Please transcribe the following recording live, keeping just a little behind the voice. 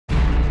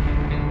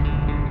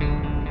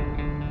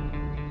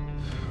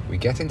We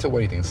get into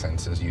wading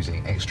sensors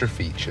using extra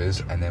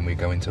features, and then we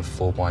go into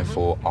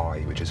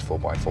 4x4i, which is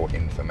 4x4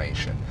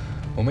 information.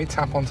 When we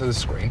tap onto the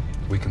screen,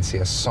 we can see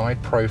a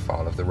side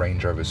profile of the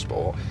Range Rover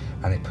Sport,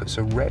 and it puts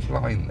a red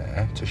line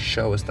there to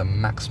show us the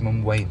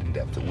maximum wading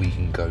depth that we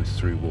can go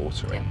through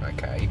water in,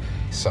 okay?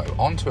 So,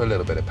 onto a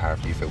little bit of power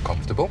if you feel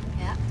comfortable.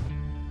 Yeah.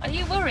 Are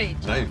you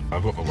worried? No,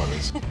 I've got my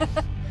worries.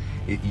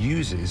 It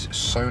uses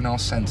sonar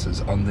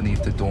sensors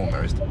underneath the door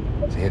mirrors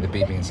to hear the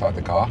beeping inside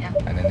the car. Yeah.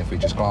 And then if we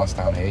just glance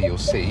down here, you'll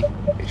see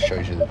it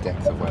shows you the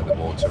depth of where the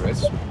water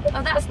is.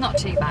 Oh, that's not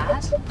too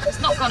bad. It's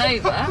not gone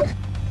over.